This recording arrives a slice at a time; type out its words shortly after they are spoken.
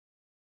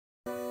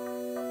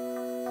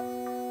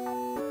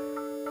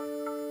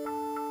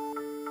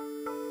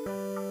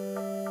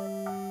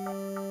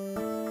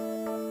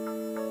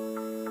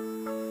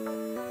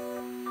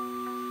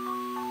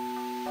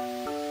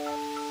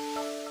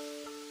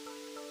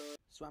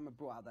Sram have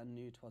brought out their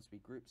new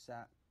 12-speed group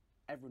set.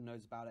 Everyone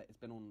knows about it. It's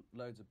been on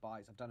loads of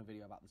bikes. I've done a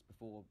video about this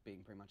before,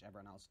 being pretty much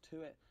everyone else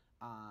to it.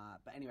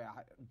 But anyway,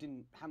 I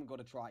haven't got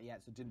to try it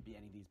yet, so didn't beat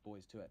any of these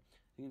boys to it.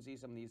 You can see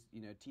some of these,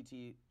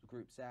 TT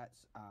group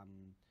sets,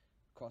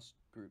 cross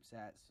group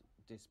sets,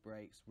 disc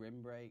brakes,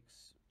 rim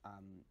brakes,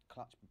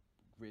 clutch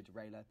rear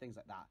derailleur, things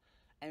like that.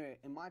 Anyway,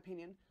 in my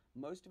opinion,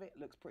 most of it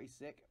looks pretty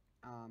sick.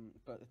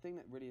 But the thing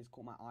that really has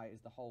caught my eye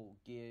is the whole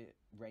gear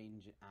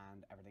range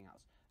and everything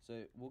else.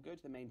 So we'll go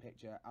to the main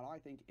picture, and I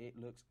think it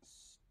looks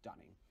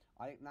stunning.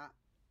 I think that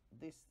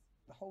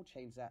the whole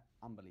chain set,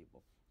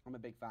 unbelievable. I'm a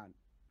big fan.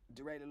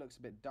 Derailleur looks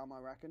a bit dumb, I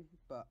reckon,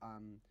 but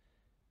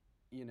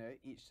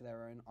each to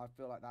their own. I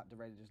feel like that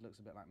derailleur just looks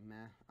a bit like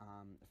meh.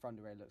 The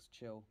front derailleur looks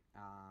chill.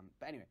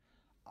 But anyway,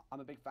 I'm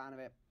a big fan of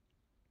it.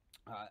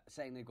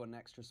 Saying they've got an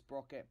extra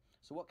sprocket.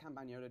 So what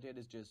Campagnolo did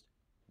is just,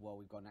 well,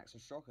 we've got an extra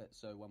sprocket,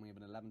 so when we have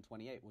an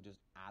 1128, we'll just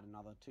add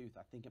another tooth.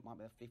 I think it might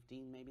be a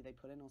 15 maybe they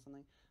put in or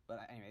something. But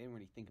anyway, they didn't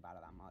really think about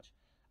it that much.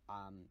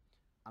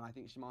 And I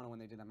think Shimano, when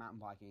they did their mountain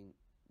biking,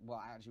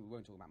 well, actually, we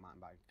won't talk about mountain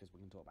biking because we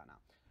can talk about it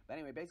now. But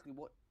anyway, basically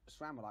what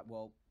SRAM were like,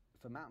 well,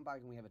 for mountain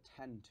biking, we have a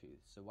 10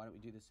 tooth, so why don't we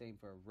do the same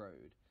for a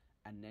road?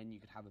 And then you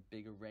could have a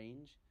bigger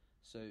range.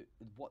 So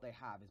what they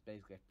have is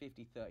basically a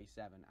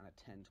 50-37 and a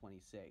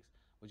 10-26,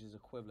 which is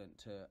equivalent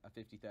to a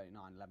 50-39,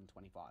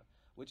 11-25,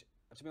 which,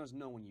 to be honest,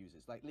 no one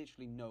uses. Like,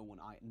 literally no one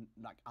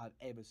I've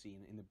ever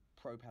seen in the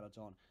pro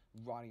peloton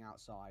riding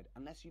outside,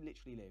 unless you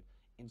literally live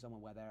in somewhere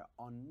where there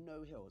are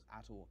no hills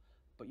at all.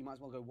 But you might as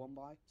well go one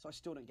by, so I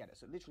still don't get it.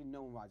 So literally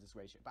no one rides this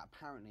ratio, but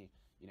apparently,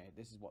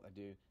 this is what they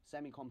do.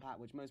 Semi-compact,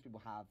 which most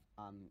people have,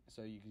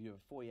 so you can do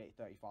a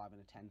 48-35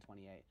 and a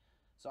 10-28.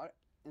 So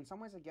in some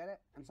ways I get it,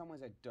 in some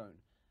ways I don't.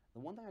 The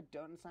one thing I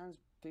don't understand is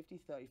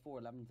 50-34,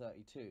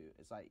 11-32.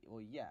 It's like,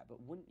 well, yeah, but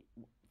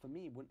for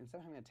me, instead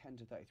of having a 10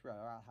 to 33,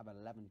 I'd have an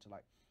 11 to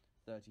like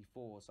 34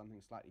 or something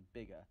slightly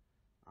bigger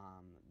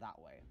that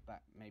way.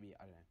 But maybe,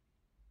 I don't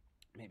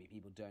know, maybe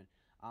people don't.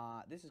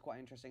 This is quite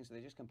interesting. So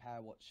they just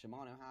compare what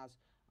Shimano has.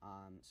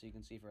 So you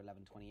can see for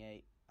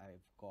 1128,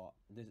 I've got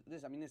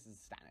this. I mean, this is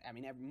standard. I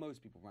mean,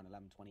 most people run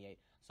 1128.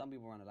 Some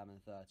people run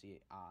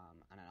 1130,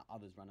 and then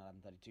others run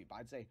 1132. But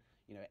I'd say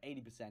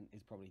 80%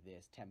 is probably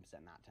this, 10%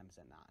 that, 10%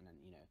 that, and then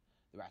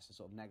the rest is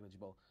sort of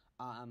negligible.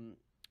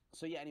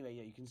 So yeah, anyway,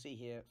 yeah, you can see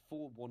here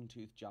 4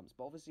 one-tooth jumps,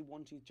 but obviously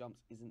one-tooth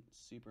jumps isn't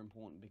super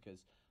important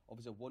because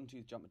obviously a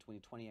one-tooth jump between a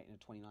 28 and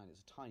a 29 is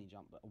a tiny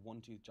jump, but a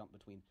one-tooth jump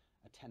between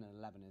a 10 and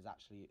 11 is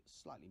actually a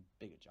slightly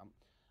bigger jump.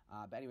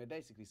 But anyway,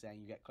 basically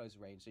saying you get closer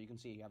range. So you can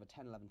see you have a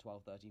 10, 11,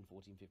 12, 13,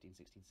 14, 15,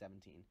 16,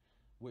 17,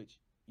 which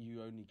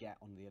you only get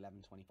on the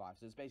 1125.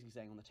 So it's basically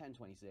saying on the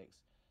 1026,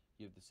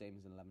 you have the same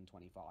as an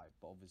 1125,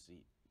 but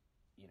obviously,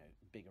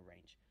 bigger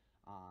range.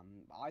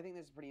 I think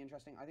this is pretty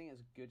interesting. I think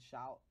it's a good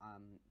shout,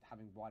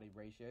 having wider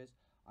ratios.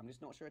 I'm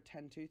just not sure a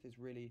 10 tooth is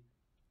really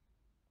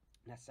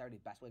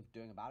necessarily the best way of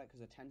doing about it,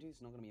 because a 10 tooth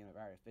is not going to be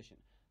very efficient.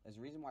 There's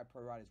a reason why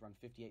pro riders run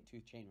 58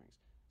 tooth chain rings.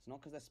 It's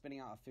not because they're spinning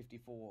out a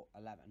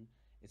 54-11.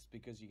 It's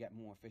because you get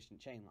more efficient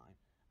chain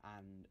line,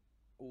 and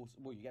also,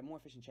 well, you get more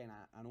efficient chain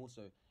line, and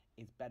also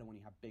it's better when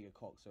you have bigger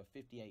cogs. So a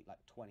 58-20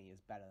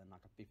 is better than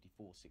like a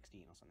 54-16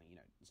 or something,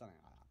 something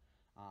like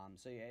that.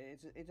 So yeah,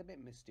 it's a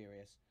bit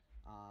mysterious,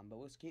 but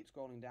we'll keep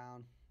scrolling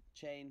down.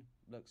 Chain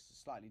looks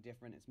slightly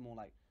different. It's more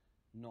like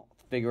not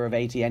figure of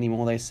 80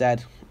 anymore, they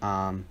said.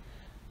 But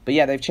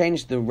yeah, they've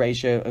changed the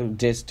ratio.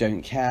 Disc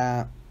don't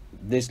care.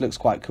 This looks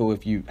quite cool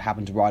if you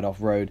happen to ride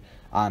off-road.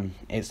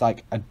 It's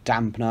like a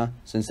dampener,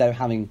 so instead of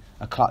having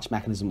a clutch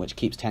mechanism which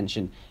keeps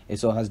tension, it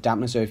sort of has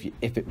dampener, so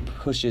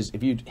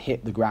if you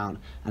hit the ground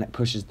and it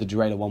pushes the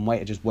derailleur one way,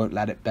 it just won't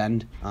let it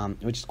bend,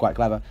 which is quite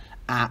clever.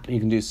 You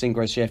can do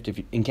synchro shift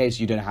in case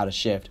you don't know how to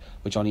shift,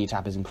 which on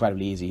Etap is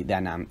incredibly easy,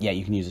 then yeah,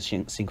 you can use a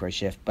synchro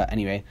shift. But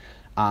anyway,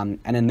 and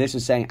then this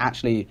is saying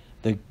actually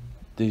the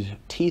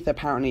teeth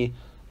apparently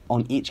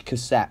on each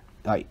cassette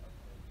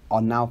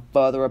are now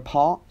further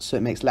apart, so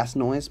it makes less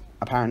noise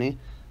apparently.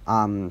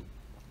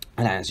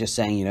 And then it's just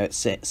saying, it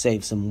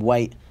saves some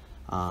weight,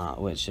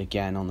 which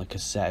again on the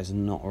cassette is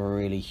not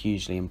really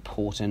hugely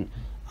important.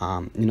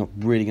 You're not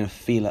really going to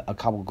feel it a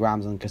couple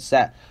grams on the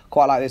cassette.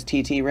 Quite like this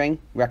TT ring.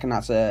 Reckon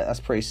that's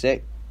pretty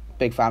sick.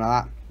 Big fan of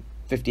that.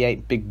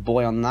 58, big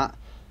boy on that.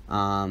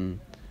 And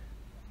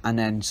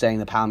then saying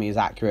the power meter is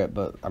accurate,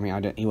 but I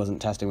mean, he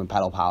wasn't testing with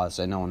pedal power,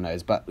 so no one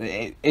knows. But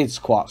it's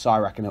Quark, so I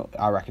reckon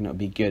it would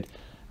be good.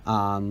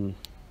 But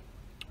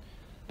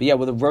yeah,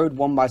 with a road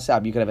 1x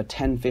setup, you could have a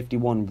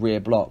 1051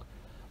 rear block,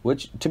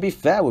 which, to be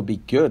fair, would be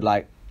good.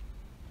 Like,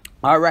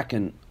 I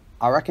reckon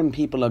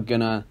people are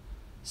gonna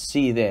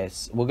see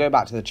this. We'll go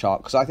back to the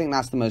chart because I think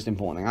that's the most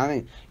important thing. I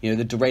think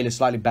the derailleur is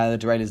slightly better.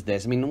 The derailleur is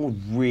this. I mean, not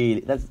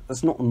really.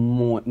 That's not the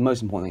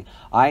most important thing.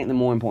 I think the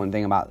more important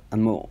thing about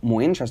and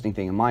more interesting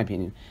thing, in my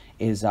opinion,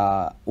 is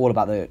all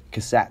about the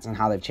cassettes and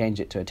how they've changed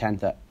it to a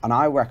 1030. And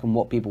I reckon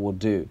what people will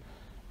do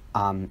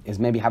is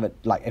maybe have it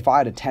like if I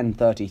had a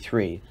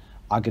 1033.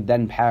 I could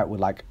then pair it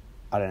with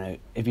I don't know,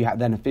 if you have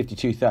then a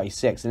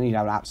 52-36, then you'd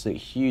have absolute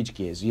huge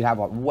gears. You'd have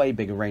way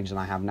bigger range than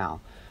I have now.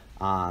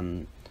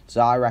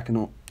 So I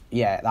reckon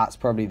yeah, that's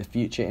probably the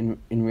future in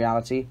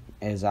reality,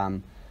 is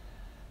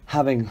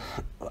having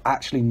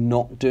actually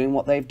not doing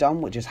what they've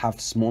done, which is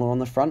have smaller on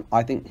the front.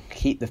 I think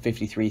keep the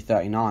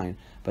 53-39,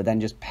 but then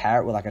just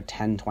pair it with like a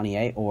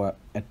 10-28 or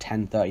a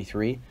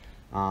 10-33.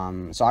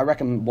 So I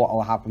reckon what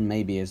will happen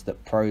maybe is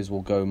that pros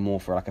will go more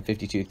for like a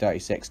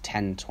 52-36,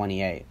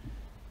 10-28, and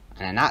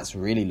then that's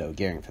really low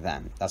gearing for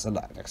them. That's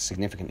like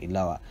significantly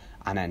lower,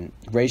 and then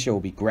ratio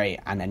will be great,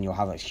 and then you'll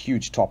have a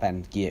huge top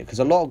end gear, because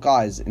a lot of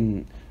guys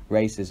in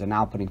races are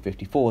now putting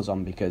 54s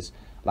on, because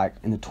like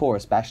in the Tour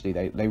especially,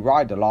 they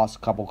ride the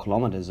last couple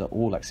kilometers at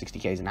all like 60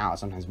 k's an hour,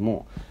 sometimes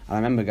more. And I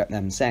remember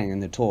them saying in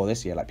the Tour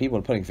this year, like, people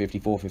are putting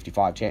 54,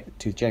 55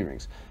 tooth chain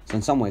rings. So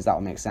in some ways that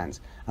would make sense.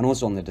 And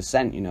also on the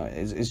descent, you know,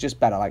 it's just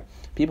better. Like,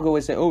 people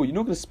always say, oh, you're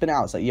not going to spin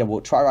out. It's like, yeah, well,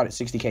 try ride at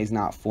 60 k's an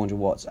hour at 400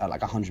 watts at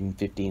like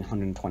 115,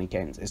 120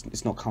 k's.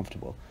 It's not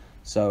comfortable.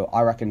 So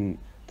I reckon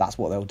that's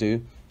what they'll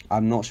do.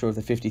 I'm not sure if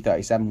the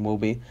 50-37 will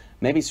be.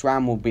 Maybe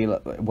SRAM will be,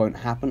 it won't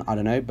happen, I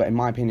don't know. But in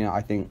my opinion,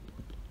 I think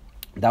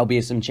there'll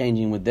be some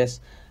changing with this.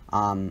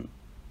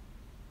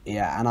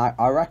 Yeah, and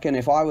I reckon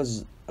if I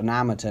was an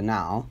amateur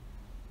now,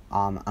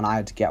 and I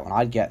had to get one,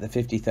 I'd get the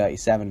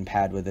 50-37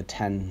 paired with a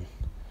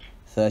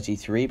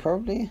 10-33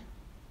 probably.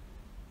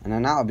 And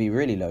then that would be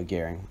really low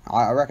gearing.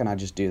 I reckon I'd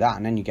just do that,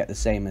 and then you get the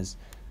same as,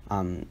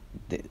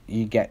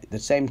 you get the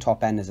same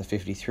top end as a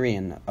 53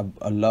 and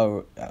a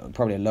low,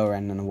 probably a lower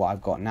end than what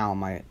I've got now on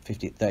my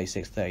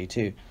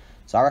 36-32.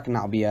 So I reckon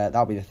that'll be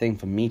the thing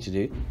for me to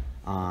do.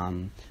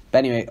 But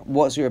anyway,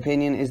 what's your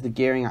opinion? Is the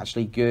gearing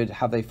actually good?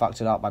 Have they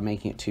fucked it up by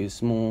making it too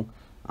small?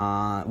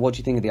 What do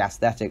you think of the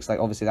aesthetics? Like,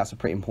 obviously that's a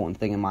pretty important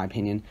thing in my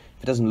opinion.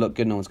 If it doesn't look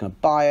good, no one's going to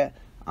buy it.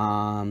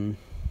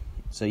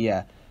 So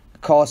yeah,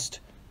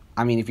 cost.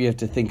 I mean, if you have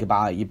to think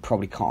about it, you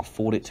probably can't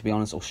afford it, to be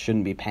honest, or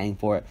shouldn't be paying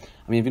for it.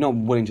 I mean, if you're not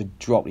willing to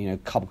drop, you know, a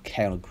couple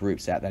K on a group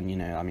set, then, you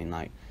know, I mean,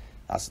 like,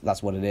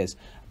 that's what it is.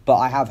 But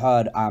I have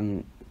heard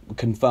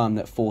confirmed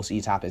that Force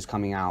Etap is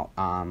coming out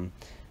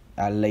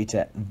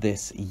later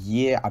this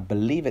year. I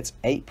believe it's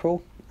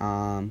April,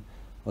 was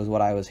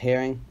what I was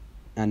hearing.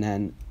 And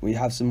then we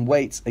have some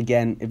weights.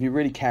 Again, if you're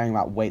really caring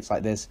about weights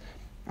like this,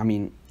 I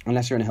mean,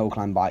 unless you're in a hill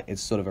climb bike,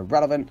 it's sort of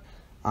irrelevant.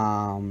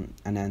 And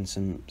then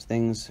some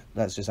things.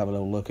 Let's just have a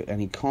little look at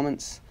any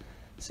comments,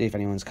 see if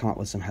anyone's come up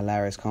with some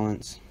hilarious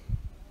comments.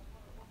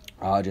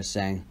 Just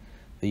saying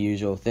the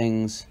usual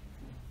things.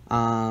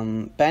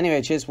 But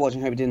anyway, cheers for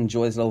watching. Hope you did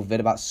enjoy this little vid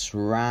about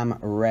SRAM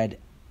Red.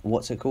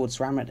 What's it called?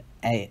 SRAM Red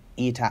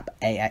Etap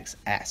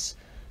AXS.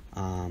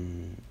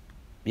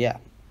 Yeah.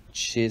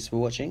 Cheers for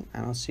watching,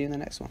 and I'll see you in the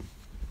next one.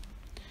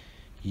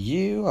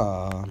 You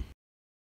are...